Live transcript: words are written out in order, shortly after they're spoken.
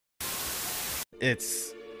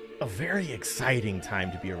It's a very exciting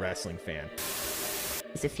time to be a wrestling fan.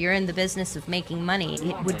 If you're in the business of making money,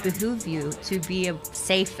 it would behoove you to be a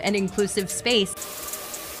safe and inclusive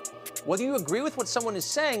space. Whether you agree with what someone is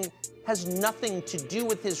saying has nothing to do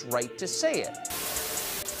with his right to say it.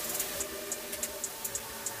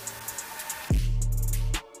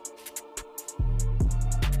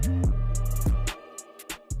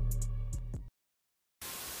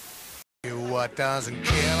 What doesn't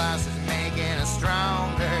kill us is making us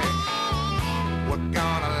stronger. We're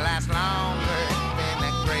gonna last longer than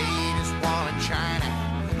the greatest wall in China.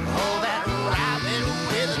 Oh, that rabbit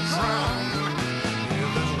with a drum. If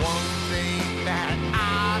there's one thing that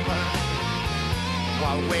I learned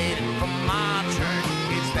while waiting for my turn,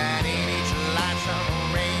 it's that in each light some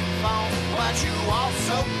rainfall, but you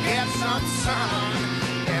also get some sun,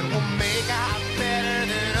 and we'll make out better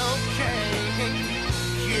than okay.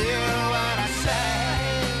 Hear what I say?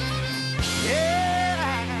 Yeah,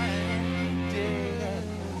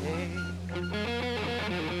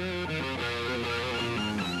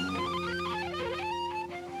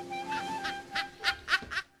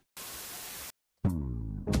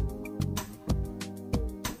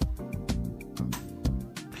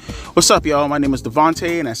 What's up, y'all? My name is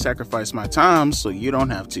Devontae, and I sacrifice my time so you don't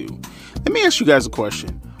have to. Let me ask you guys a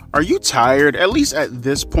question. Are you tired, at least at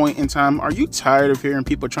this point in time, are you tired of hearing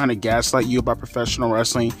people trying to gaslight you about professional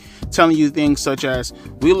wrestling, telling you things such as,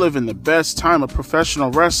 we live in the best time of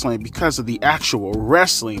professional wrestling because of the actual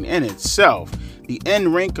wrestling in itself? The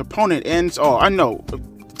in-ring component ends all. I know,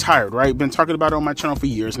 tired, right? Been talking about it on my channel for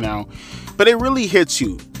years now, but it really hits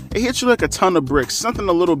you. It hits you like a ton of bricks, something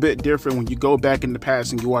a little bit different when you go back in the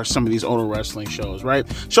past and you watch some of these older wrestling shows, right?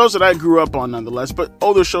 Shows that I grew up on nonetheless, but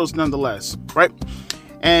older shows nonetheless, right?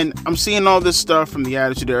 And I'm seeing all this stuff from the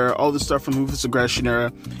Attitude Era, all this stuff from the Ruthless Aggression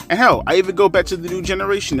Era, and hell, I even go back to the New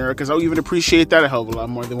Generation Era because I even appreciate that a hell of a lot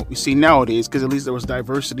more than what we see nowadays, because at least there was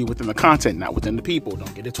diversity within the content, not within the people.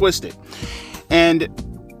 Don't get it twisted. And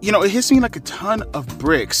you know, it hits me like a ton of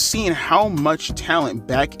bricks seeing how much talent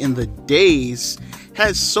back in the days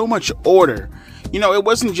had so much order. You know, it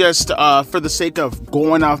wasn't just for the sake of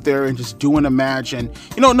going out there and just doing a match, and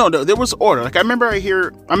no, there was order. Like I remember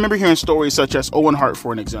hearing stories such as Owen Hart,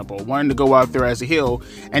 for an example, wanting to go out there as a heel,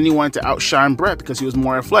 and he wanted to outshine Bret because he was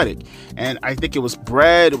more athletic. And I think it was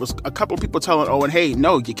Bret. It was a couple of people telling Owen, "Hey,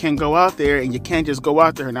 no, you can't go out there, and you can't just go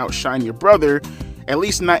out there and outshine your brother. At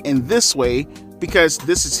least not in this way, because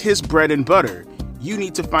this is his bread and butter. You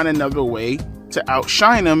need to find another way to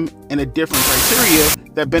outshine him in a different criteria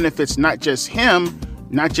that benefits not just him,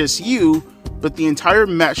 not just you, but the entire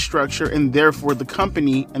match structure and therefore the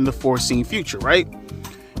company and the foreseen future," right?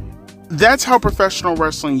 That's how professional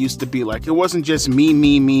wrestling used to be like. It wasn't just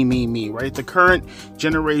me, right? The current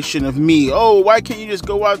generation of me, oh, why can't you just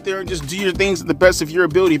go out there and just do your things to the best of your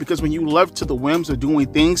ability? Because when you love to the whims of doing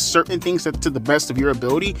things, certain things to the best of your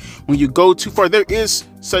ability, when you go too far, there is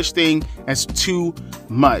such thing as too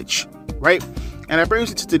much, right? And that brings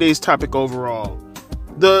me to today's topic overall.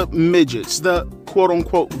 The midgets, the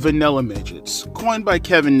quote-unquote vanilla midgets, coined by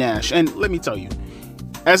Kevin Nash. And let me tell you,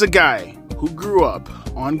 as a guy who grew up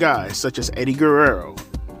on guys such as Eddie Guerrero,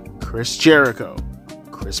 Chris Jericho,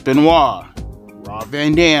 Chris Benoit, Rob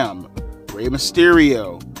Van Dam, Rey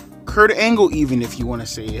Mysterio, Kurt Angle, even if you want to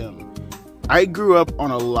say him, I grew up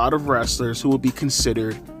on a lot of wrestlers who would be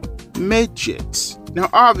considered midgets. Now,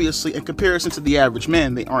 obviously, in comparison to the average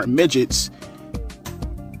man, they aren't midgets,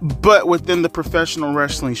 but within the professional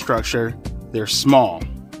wrestling structure, they're small.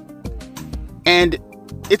 And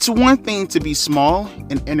it's one thing to be small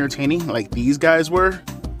and entertaining like these guys were.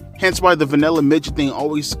 Hence why the vanilla midget thing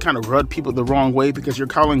always kind of rubbed people the wrong way, because you're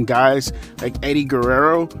calling guys like Eddie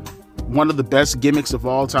Guerrero, one of the best gimmicks of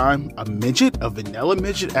all time, a midget, a vanilla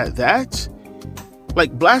midget at that?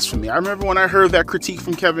 Like blasphemy. I remember when I heard that critique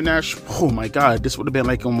from Kevin Nash, oh my God, this would have been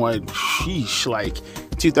like in what, sheesh, like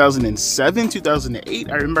 2007, 2008.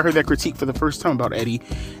 I remember I heard that critique for the first time about Eddie,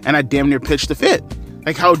 and I damn near pitched a fit.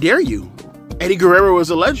 Like, how dare you? Eddie Guerrero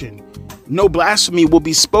is a legend. No blasphemy will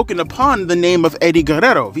be spoken upon the name of Eddie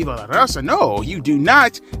Guerrero. Viva la raza. No, you do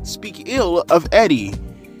not speak ill of Eddie.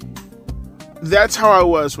 That's how I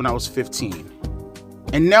was when I was 15.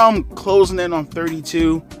 And now I'm closing in on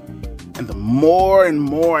 32. And the more and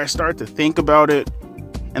more I start to think about it,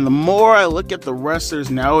 and the more I look at the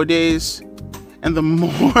wrestlers nowadays, and the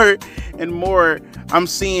more and more I'm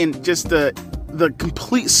seeing just the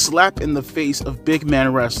complete slap in the face of big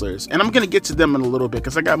man wrestlers. And I'm going to get to them in a little bit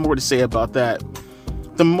because I got more to say about that.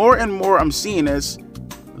 The more and more I'm seeing is,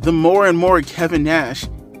 the more and more Kevin Nash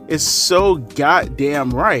is so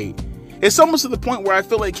goddamn right. It's almost to the point where I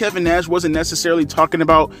feel like Kevin Nash wasn't necessarily talking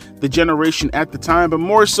about the generation at the time, but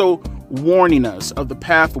more so warning us of the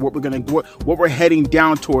path of what we're heading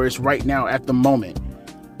down towards right now at the moment.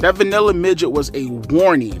 That Vanilla Midget was a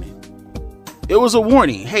warning. It was a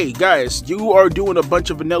warning. Hey guys, you are doing a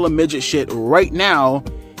bunch of Vanilla Midget shit right now,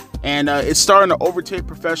 and it's starting to overtake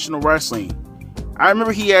professional wrestling. I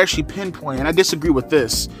remember he actually pinpointed, and I disagree with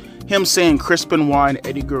this, him saying Chris Benoit and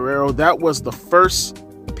Eddie Guerrero. That was the first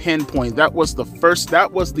pinpoint. That was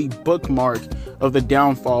the bookmark of the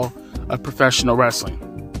downfall of professional wrestling.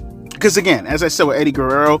 Because again, as I said with Eddie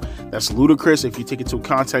Guerrero, that's ludicrous if you take it to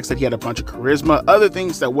context that he had a bunch of charisma, other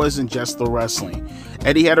things that wasn't just the wrestling.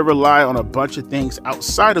 Eddie had to rely on a bunch of things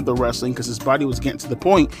outside of the wrestling because his body was getting to the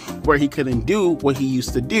point where he couldn't do what he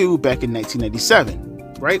used to do back in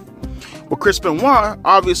 1997, right? Well, Chris Benoit,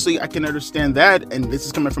 obviously I can understand that, and this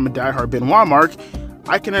is coming from a diehard Benoit mark,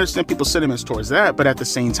 I can understand people's sentiments towards that, but at the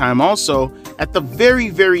same time also, at the very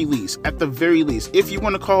least, if you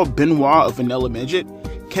want to call Benoit a vanilla midget,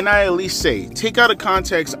 can I at least say, take out of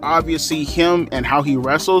context, obviously, him and how he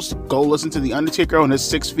wrestles. Go listen to The Undertaker on his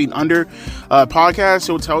 6 Feet Under podcast.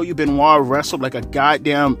 He'll tell you Benoit wrestled like a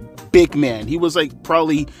goddamn big man. He was like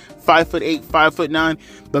probably 5'8", 5'9",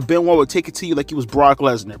 but Benoit would take it to you like he was Brock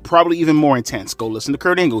Lesnar. Probably even more intense. Go listen to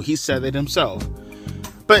Kurt Angle. He said it himself.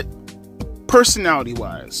 But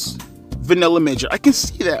personality-wise, vanilla midget, I can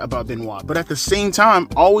see that about Benoit. But at the same time,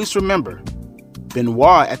 always remember,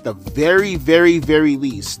 Benoit, at the very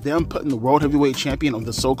least, them putting the World Heavyweight Champion on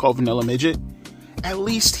the so-called Vanilla Midget, at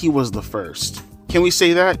least he was the first. Can we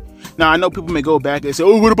say that? Now, I know people may go back and say,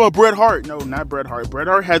 oh, what about Bret Hart? No, not Bret Hart. Bret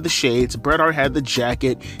Hart had the shades. Bret Hart had the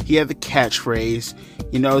jacket. He had the catchphrase.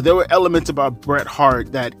 You know, there were elements about Bret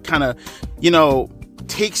Hart that kind of, you know,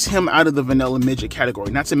 takes him out of the Vanilla Midget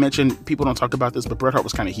category. Not to mention, people don't talk about this, but Bret Hart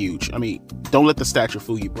was kind of huge. I mean, don't let the stature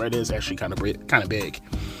fool you. Bret is actually kind of big.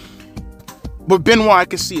 But Benoit, I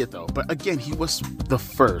can see it though. But again, he was the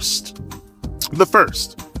first.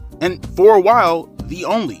 And for a while, the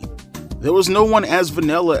only. There was no one as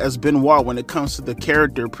vanilla as Benoit when it comes to the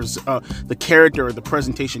character or the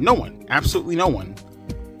presentation. No one. Absolutely no one.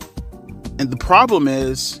 And the problem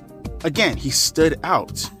is, again, he stood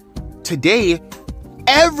out. Today,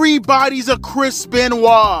 everybody's a Chris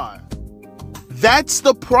Benoit. That's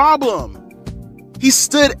the problem. He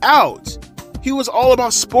stood out. He was all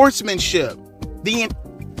about sportsmanship. The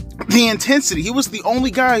intensity. He was the only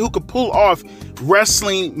guy who could pull off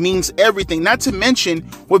wrestling means everything. Not to mention,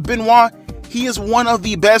 with Benoit, he is one of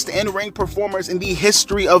the best in-ring performers in the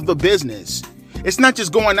history of the business. It's not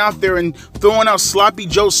just going out there and throwing out Sloppy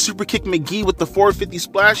Joe Superkick McGee with the 450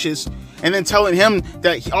 splashes and then telling him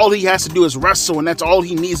that all he has to do is wrestle and that's all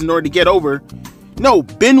he needs in order to get over. No,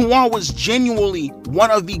 Benoit was genuinely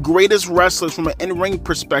one of the greatest wrestlers from an in-ring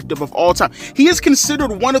perspective of all time. He is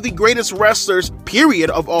considered one of the greatest wrestlers,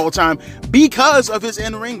 period, of all time because of his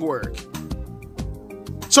in-ring work.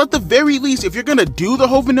 So at the very least, if you're going to do the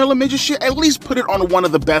whole Vanilla Midget shit, at least put it on one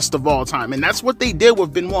of the best of all time. And that's what they did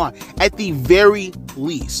with Benoit, at the very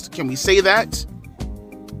least. Can we say that?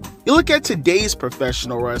 You look at today's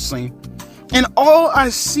professional wrestling, and all I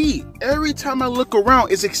see every time I look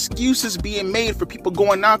around is excuses being made for people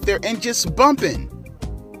going out there and just bumping.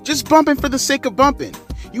 Just bumping for the sake of bumping.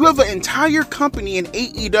 You have an entire company in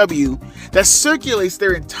AEW that circulates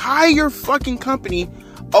their entire fucking company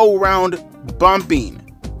around bumping.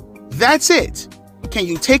 That's it. Can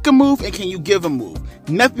you take a move and can you give a move?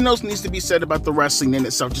 Nothing else needs to be said about the wrestling in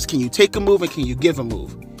itself. Just can you take a move and can you give a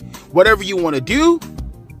move? Whatever you want to do,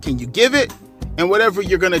 can you give it? And whatever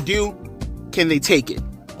you're going to do, can they take it?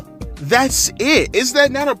 That's it. Is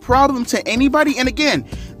that not a problem to anybody? And again,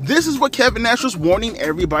 this is what Kevin Nash was warning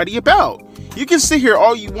everybody about. You can sit here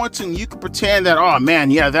all you want to and you can pretend that, oh man,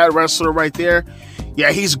 yeah, that wrestler right there,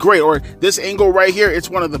 yeah, he's great. Or this angle right here, it's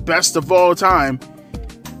one of the best of all time.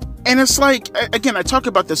 And it's like, again, I talk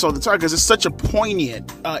about this all the time because it's such a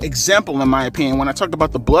poignant example, in my opinion. When I talk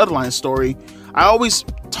about the Bloodline story, I always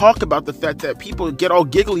talk about the fact that people get all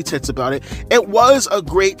giggly tits about it. It was a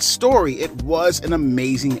great story. It was an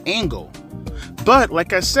amazing angle. But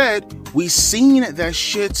like I said, we seen that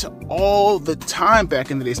shit all the time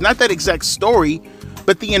back in the days. Not that exact story,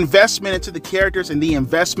 but the investment into the characters and the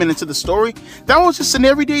investment into the story, that was just an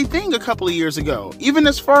everyday thing a couple of years ago. Even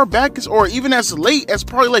as far back as, or even as late as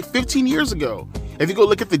probably like 15 years ago. If you go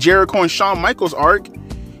look at the Jericho and Shawn Michaels arc,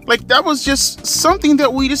 like that was just something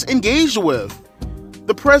that we just engaged with.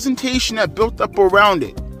 The presentation that built up around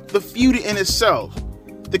it, the feud in itself,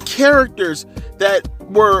 the characters that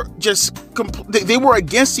were just, they were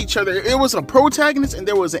against each other. It was a protagonist and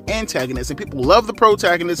there was an antagonist, and people loved the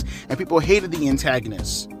protagonist and people hated the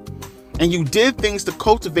antagonist. And you did things to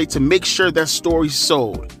cultivate to make sure that story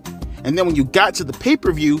sold. And then when you got to the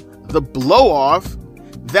pay-per-view, the blow-off,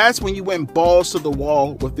 that's when you went balls to the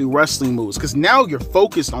wall with the wrestling moves. Because now you're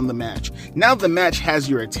focused on the match. Now the match has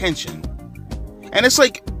your attention. And it's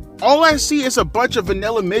like, all I see is a bunch of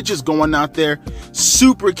vanilla midgets going out there,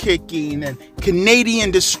 super kicking and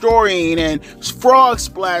Canadian destroying and frog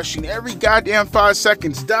splashing every goddamn 5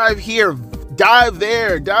 seconds. Dive here, dive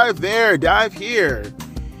there, dive there, dive here.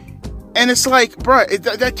 And it's like, bruh,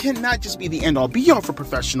 that cannot just be the end all be all for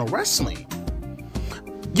professional wrestling.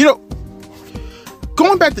 You know,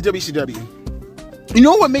 going back to WCW, you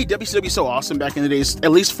know what made WCW so awesome back in the days,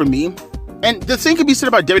 at least for me? And the thing could be said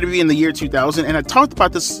about WWE in the year 2000, and I talked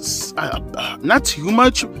about this not too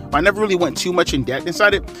much. I never really went too much in depth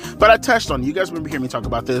inside it, but I touched on it. You guys remember hearing me talk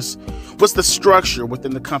about this. What's the structure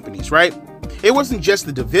within the companies, right? It wasn't just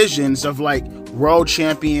the divisions of like world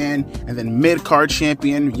champion and then mid-card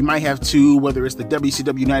champion. You might have two, whether it's the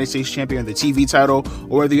WCW United States champion or the TV title,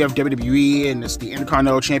 or whether you have WWE and it's the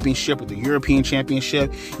Intercontinental Championship or the European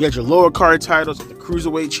Championship. You had your lower card titles with the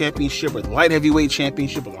Cruiserweight Championship or the Light Heavyweight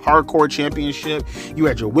Championship or the Hardcore Championship. You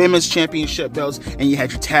had your Women's Championship belts and you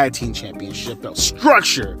had your Tag Team Championship belts.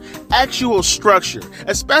 Structure, actual structure,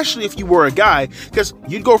 especially if you were a guy, because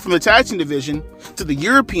you'd go from the Tag Team division to the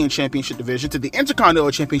European Championship division to the Intercontinental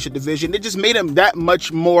Championship division. It just made him that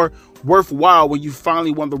much more worthwhile when you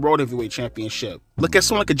finally won the World Heavyweight Championship. Look at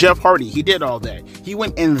someone like a Jeff Hardy. He did all that. He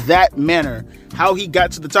went in that manner. How he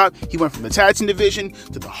got to the top, he went from the Tag Team division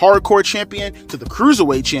to the Hardcore Champion to the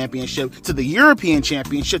Cruiserweight Championship to the European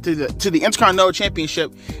Championship to the Intercontinental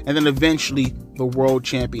Championship, and then eventually the World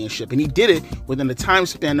Championship. And he did it within the time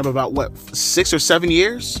span of about, what, 6 or 7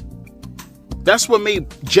 years? That's what made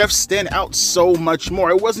Jeff stand out so much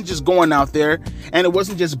more. It wasn't just going out there and it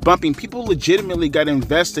wasn't just bumping. People legitimately got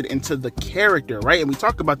invested into the character, right? And we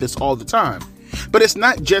talk about this all the time. But it's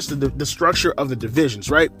not just the structure of the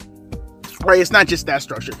divisions, right? Right? It's not just that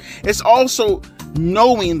structure. It's also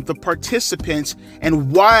knowing the participants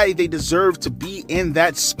and why they deserve to be in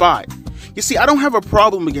that spot. You see, I don't have a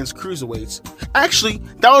problem against cruiserweights. Actually,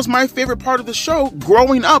 that was my favorite part of the show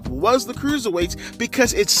growing up, was the cruiserweights,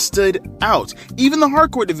 because it stood out. Even the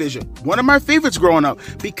hardcore division, one of my favorites growing up,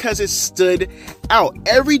 because it stood out.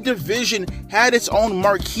 Every division had its own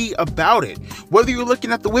marquee about it. Whether you're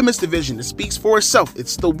looking at the women's division, it speaks for itself.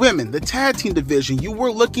 It's the women. The tag team division, you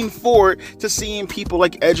were looking forward to seeing people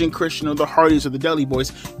like Edge and Christian or the Hardys or the Dudley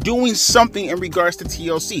Boys doing something in regards to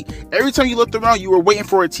TLC. Every time you looked around, you were waiting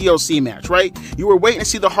for a TLC match, right? You were waiting to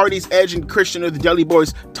see the Hardys, Edge, and Christian or the Dudley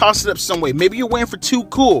Boys toss it up some way. Maybe you're waiting for Too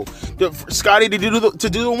Cool, for Scotty to do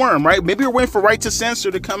the worm, right? Maybe you're waiting for Right to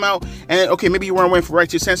Censor to come out, and okay, maybe you weren't waiting for Right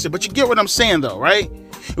to Censor, but you get what I'm saying though, right?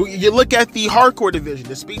 You look at the hardcore division,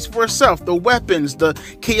 that speaks for itself. The weapons, the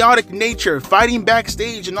chaotic nature, fighting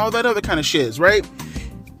backstage, and all that other kind of shiz, right?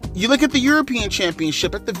 You look at the European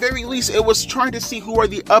Championship, at the very least, it was trying to see who are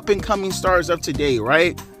the up-and-coming stars of today,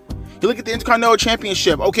 right? You look at the Intercontinental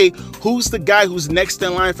Championship, okay, who's the guy who's next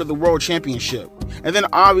in line for the World Championship? And then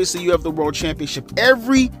obviously you have the World Championship.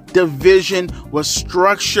 Every division was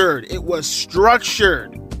structured. It was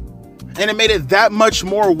structured. And it made it that much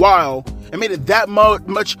more wild. It made it that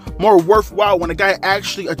much more worthwhile when a guy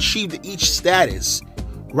actually achieved each status,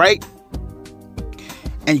 right?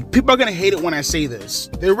 And people are going to hate it when I say this.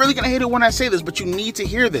 They're really going to hate it when I say this, but you need to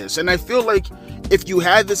hear this. And I feel like if you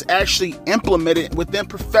had this actually implemented within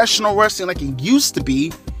professional wrestling like it used to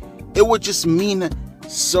be, it would just mean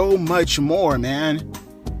so much more, man.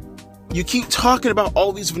 You keep talking about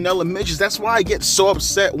all these vanilla midgets. That's why I get so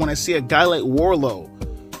upset when I see a guy like Warlow.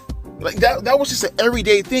 Like that was just an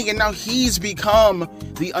everyday thing, and now he's become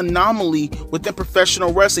the anomaly within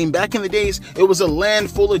professional wrestling. Back in the days, it was a land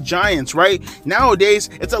full of giants, right? Nowadays,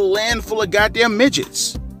 it's a land full of goddamn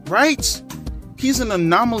midgets, right? He's an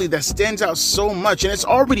anomaly that stands out so much, and it's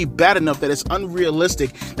already bad enough that it's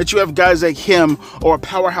unrealistic that you have guys like him, or a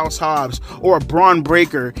Powerhouse Hobbs, or a Braun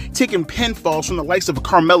Breaker taking pinfalls from the likes of a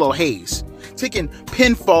Carmelo Hayes, taking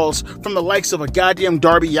pinfalls from the likes of a goddamn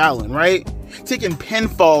Darby Allin, right? Taking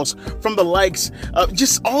pinfalls from the likes of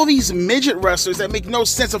just all these midget wrestlers that make no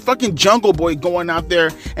sense. A fucking Jungle Boy going out there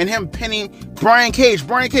and him pinning Brian Cage.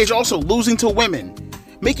 Brian Cage also losing to women,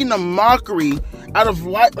 making a mockery out of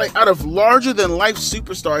larger than life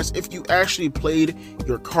superstars if you actually played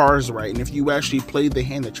your cards right and if you actually played the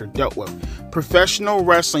hand that you're dealt with. Professional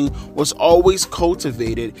wrestling was always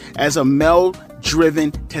cultivated as a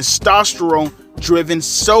male-driven, testosterone-driven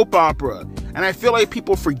soap opera. And I feel like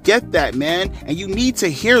people forget that, man. And you need to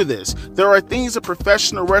hear this. There are things in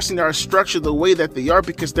professional wrestling that are structured the way that they are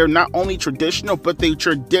because they're not only traditional, but they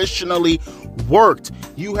traditionally worked.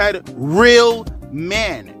 You had real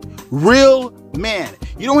men. Real men.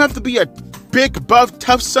 You don't have to be a big, buff,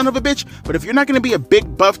 tough son of a bitch. But if you're not going to be a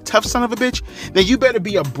big, buff, tough son of a bitch, then you better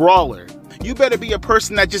be a brawler. You better be a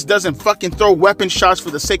person that just doesn't fucking throw weapon shots for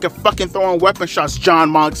the sake of fucking throwing weapon shots, John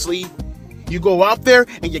Moxley. You go out there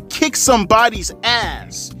and you kick somebody's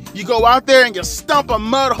ass. You go out there and you stomp a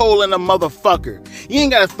mud hole in a motherfucker. You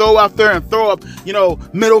ain't gotta throw out there and throw up,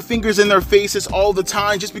 middle fingers in their faces all the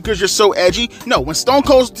time just because you're so edgy. No, when Stone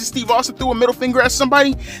Cold Steve Austin threw a middle finger at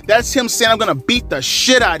somebody, that's him saying, I'm gonna beat the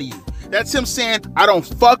shit out of you. That's him saying, I don't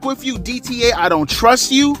fuck with you, DTA, I don't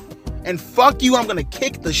trust you, and fuck you, I'm gonna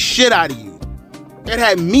kick the shit out of you. It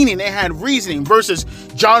had meaning, it had reasoning versus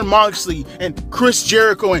John Moxley and Chris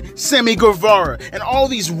Jericho and Sammy Guevara and all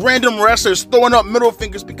these random wrestlers throwing up middle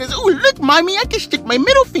fingers because, oh, look, mommy, I can stick my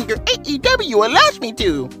middle finger. AEW allows me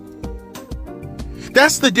to.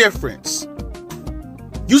 That's the difference.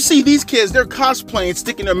 You see these kids, they're cosplaying,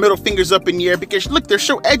 sticking their middle fingers up in the air because, look, they're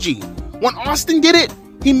so edgy. When Austin did it,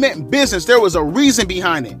 he meant business. There was a reason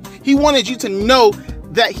behind it. He wanted you to know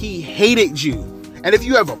that he hated you. And if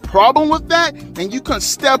you have a problem with that, then you can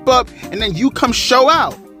step up and then you come show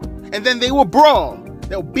out. And then they will brawl.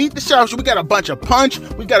 They'll beat the shit out of you. We got a bunch of punch.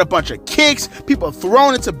 We got a bunch of kicks. People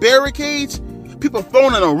thrown into barricades. People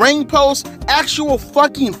thrown in a ring post. Actual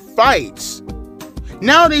fucking fights.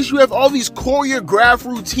 Nowadays, you have all these choreographed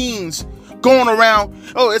routines going around.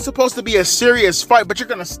 Oh, it's supposed to be a serious fight, but you're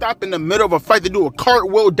going to stop in the middle of a fight to do a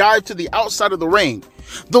cartwheel dive to the outside of the ring.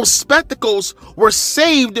 Those spectacles were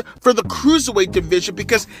saved for the cruiserweight division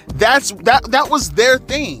because that was their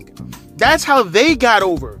thing. That's how they got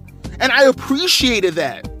over. And I appreciated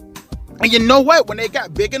that. And you know what? When they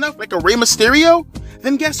got big enough, like a Rey Mysterio,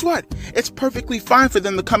 then guess what? It's perfectly fine for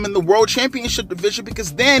them to come in the World Championship division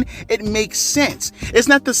because then it makes sense. It's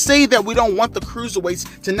not to say that we don't want the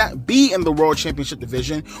cruiserweights to not be in the World Championship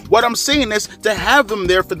division. What I'm saying is to have them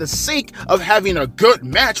there for the sake of having a good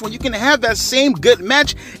match when you can have that same good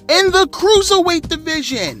match in the cruiserweight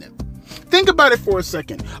division. Think about it for a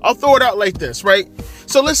second. I'll throw it out like this, right?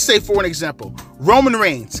 So let's say, for an example, Roman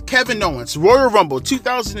Reigns, Kevin Owens, Royal Rumble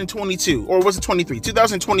 2022, or was it 23?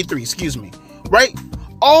 2023, excuse me, right?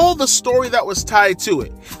 All the story that was tied to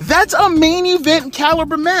it. That's a main event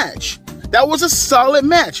caliber match. That was a solid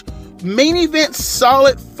match. Main event,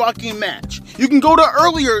 solid fucking match. You can go to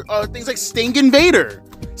earlier things like Sting and Vader.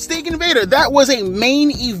 Sting and Vader, that was a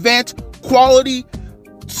main event quality,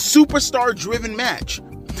 superstar driven match.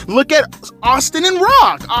 Look at Austin and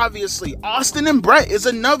Rock, obviously. Austin and Brett is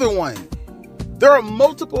another one. There are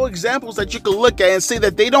multiple examples that you can look at and say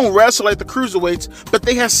that they don't wrestle like the cruiserweights, but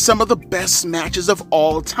they have some of the best matches of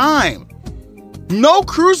all time. No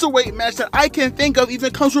cruiserweight match that I can think of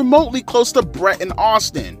even comes remotely close to Brett and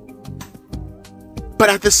Austin. But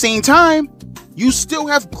at the same time, you still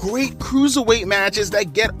have great cruiserweight matches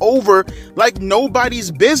that get over like nobody's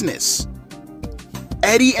business.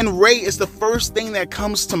 Eddie and Ray is the first thing that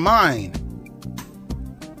comes to mind.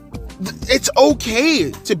 It's okay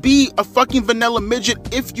to be a fucking vanilla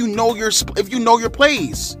midget if you know your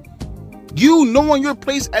place. You knowing your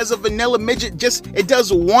place as a vanilla midget it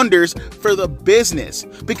does wonders for the business,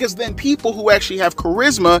 because then people who actually have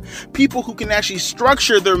charisma, people who can actually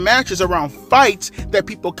structure their matches around fights that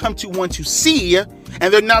people come to want to see, and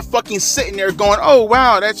they're not fucking sitting there going, oh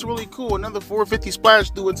wow, that's really cool, another 450 splash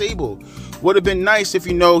through a table. Would have been nice if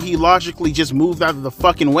he logically just moved out of the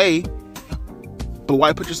fucking way. But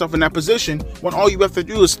why put yourself in that position when all you have to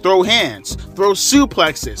do is throw hands, throw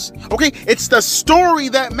suplexes? Okay, it's the story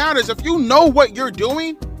that matters. If you know what you're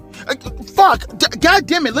doing, god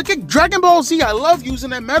damn it, look at Dragon Ball Z. I love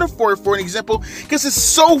using that metaphor for an example because it's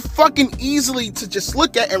so fucking easily to just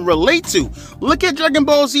look at and relate to. Look at Dragon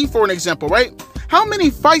Ball Z for an example, right? How many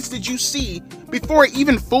fights did you see before it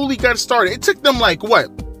even fully got started? It took them like, what?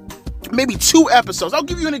 Maybe 2 episodes. I'll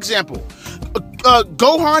give you an example.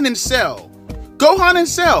 Gohan and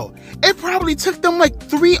Cell. It probably took them like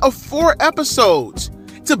 3 or 4 episodes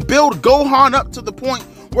to build Gohan up to the point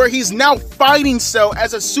where he's now fighting Cell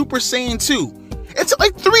as a Super Saiyan 2. It took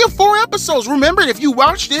like 3 or 4 episodes. Remember, if you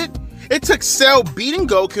watched it, it took Cell beating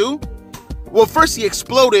Goku. Well, first he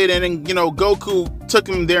exploded and then, Goku took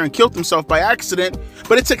him there and killed himself by accident.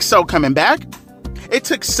 But it took Cell coming back. It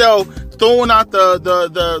took Cell throwing out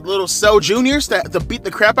the little Cell Juniors to beat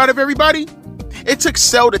the crap out of everybody. It took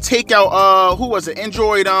Cell to take out, who was it?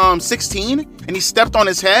 Android 16, and he stepped on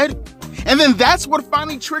his head. And then that's what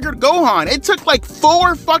finally triggered Gohan. It took like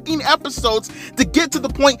 4 fucking episodes to get to the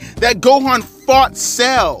point that Gohan fought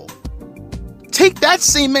Cell. Take that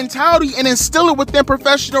same mentality and instill it within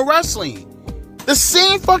professional wrestling. The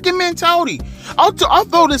same fucking mentality. I'll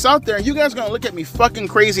throw this out there and you guys are gonna look at me fucking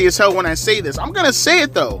crazy as hell when I say this. I'm gonna say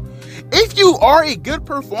it though. If you are a good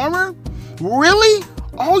performer, really,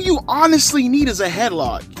 all you honestly need is a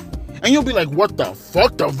headlock. And you'll be like, what the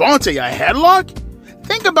fuck, Devontae, a headlock?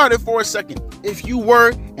 Think about it for a second. If you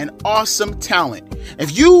were an awesome talent,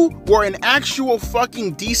 if you were an actual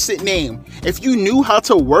fucking decent name, if you knew how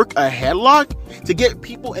to work a headlock to get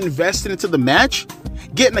people invested into the match,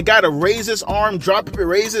 getting a guy to raise his arm, drop it,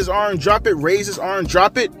 raise his arm, drop it, raise his arm,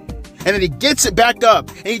 drop it, and then he gets it back up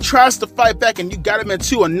and he tries to fight back and you got him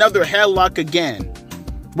into another headlock again,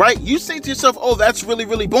 right? You say to yourself, oh, that's really,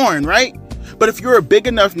 really boring, right? But if you're a big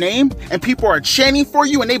enough name and people are chanting for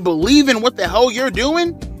you and they believe in what the hell you're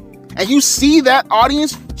doing, and you see that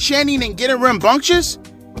audience chanting and getting rambunctious,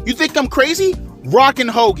 you think I'm crazy? Rock and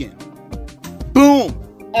Hogan.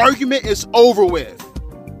 Boom. Argument is over with.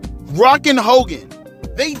 Rock and Hogan.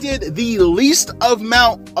 They did the least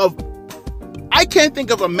amount of... I can't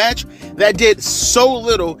think of a match that did so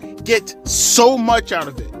little get so much out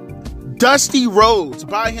of it. Dusty Rhodes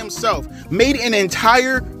by himself made an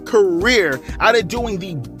entire career out of doing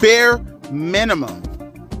the bare minimum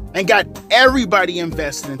and got everybody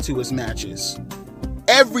invested into his matches.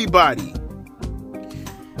 Everybody.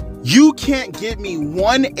 You can't give me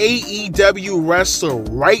one AEW wrestler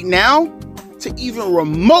right now to even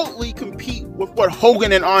remotely compete with what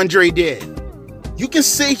Hogan and Andre did. You can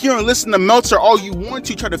sit here and listen to Meltzer all you want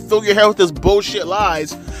to, try to fill your head with this bullshit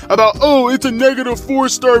lies about, oh, it's a negative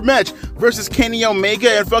 4-star match versus Kenny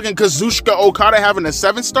Omega and fucking Kazuchika Okada having a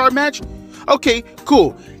 7-star match. Okay,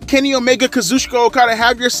 cool. Kenny Omega, Kazuchika Okada,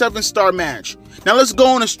 have your 7-star match. Now let's go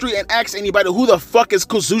on the street and ask anybody who the fuck is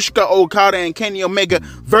Kazuchika Okada and Kenny Omega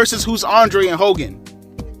versus who's Andre and Hogan.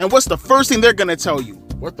 And what's the first thing they're gonna tell you?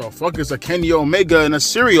 What the fuck is a Kenny Omega in a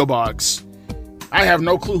cereal box? I have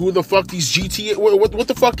no clue who the fuck these GT... What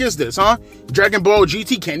the fuck is this, huh? Dragon Ball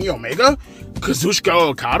GT Kenny Omega? Kazuchika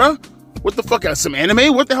Okada? What the fuck? Some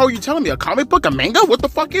anime? What the hell are you telling me? A comic book? A manga? What the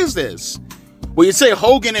fuck is this? When you say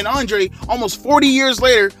Hogan and Andre, almost 40 years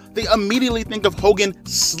later, they immediately think of Hogan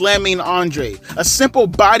slamming Andre. A simple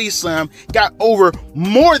body slam got over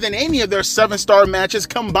more than any of their 7-star matches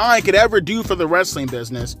combined could ever do for the wrestling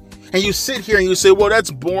business. And you sit here and you say, well,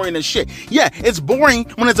 that's boring as shit. Yeah, it's boring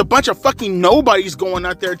when it's a bunch of fucking nobodies going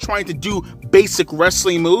out there trying to do basic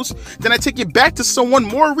wrestling moves. Then I take you back to someone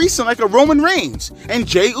more recent like a Roman Reigns and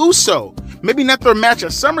Jey Uso. Maybe not their match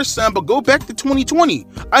at SummerSlam, but go back to 2020.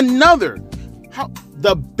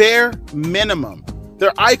 The bare minimum.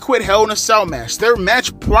 Their I Quit Hell in a Cell match. Their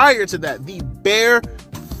match prior to that. The bare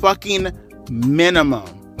fucking minimum.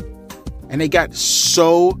 And they got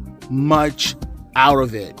so much out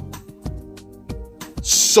of it.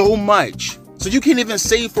 So much. So you can't even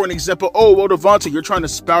say, for an example, oh, well, Devontae, you're trying to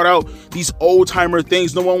spout out these old-timer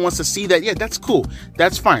things. No one wants to see that. Yeah, that's cool.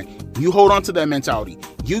 That's fine. You hold on to that mentality.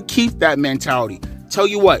 You keep that mentality. Tell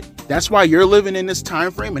you what, that's why you're living in this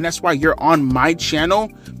time frame, and that's why you're on my channel,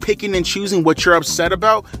 picking and choosing what you're upset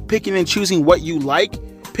about, picking and choosing what you like,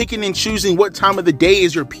 picking and choosing what time of the day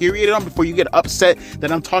is your period on before you get upset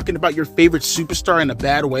that I'm talking about your favorite superstar in a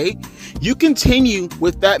bad way. You continue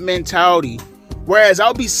with that mentality. Whereas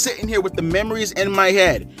I'll be sitting here with the memories in my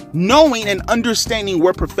head, knowing and understanding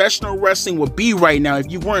where professional wrestling would be right now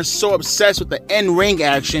if you weren't so obsessed with the in-ring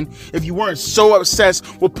action, if you weren't so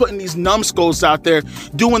obsessed with putting these numbskulls out there,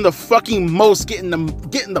 doing the fucking most, getting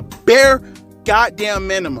the bare goddamn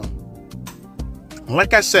minimum.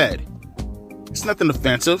 Like I said, it's nothing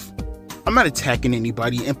offensive. I'm not attacking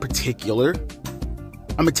anybody in particular.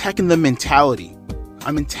 I'm attacking the mentality.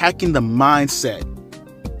 I'm attacking the mindset.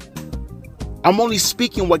 I'm only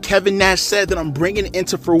speaking what Kevin Nash said that I'm bringing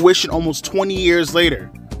into fruition almost 20 years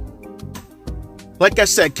later. Like I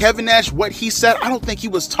said, Kevin Nash, what he said, I don't think he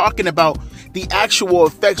was talking about the actual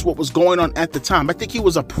effects, what was going on at the time. I think he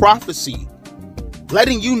was a prophecy.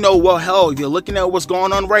 Letting you know, well, hell, if you're looking at what's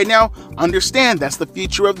going on right now, understand that's the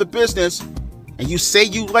future of the business. And you say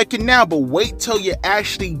you like it now, but wait till you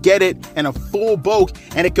actually get it in a full bulk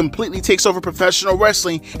and it completely takes over professional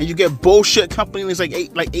wrestling and you get bullshit companies like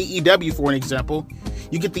AEW, for an example.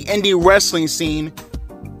 You get the indie wrestling scene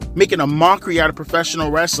making a mockery out of professional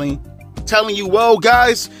wrestling, telling you, well,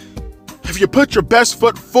 guys, if you put your best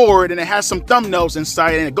foot forward and it has some thumbnails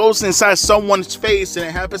inside and it goes inside someone's face and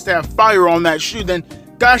it happens to have fire on that shoe, then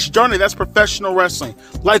gosh darn it, that's professional wrestling.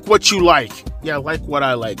 Like what you like. Yeah, like what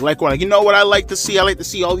I like. You know what I like to see? I like to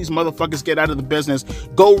see all these motherfuckers get out of the business,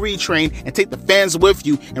 go retrain, and take the fans with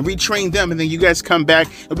you and retrain them, and then you guys come back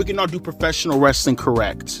and we can all do professional wrestling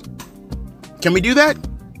correct. Can we do that?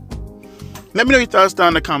 Let me know your thoughts down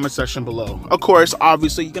in the comment section below. Of course,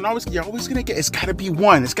 obviously, you're always gonna get, it's gotta be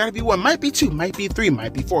one. It's gotta be one. Might be two, might be three,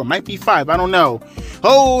 might be four, might be five. I don't know.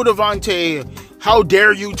 Oh, Devontae, how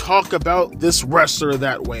dare you talk about this wrestler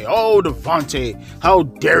that way? Oh, Devontae, how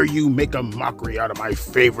dare you make a mockery out of my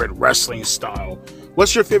favorite wrestling style?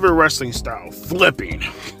 What's your favorite wrestling style? Flipping.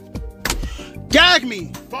 Gag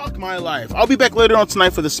me! Fuck my life. I'll be back later on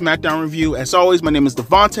tonight for the SmackDown review. As always, my name is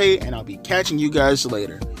Devontae, and I'll be catching you guys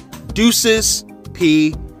later. Deuces,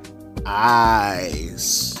 P.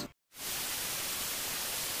 Eyes.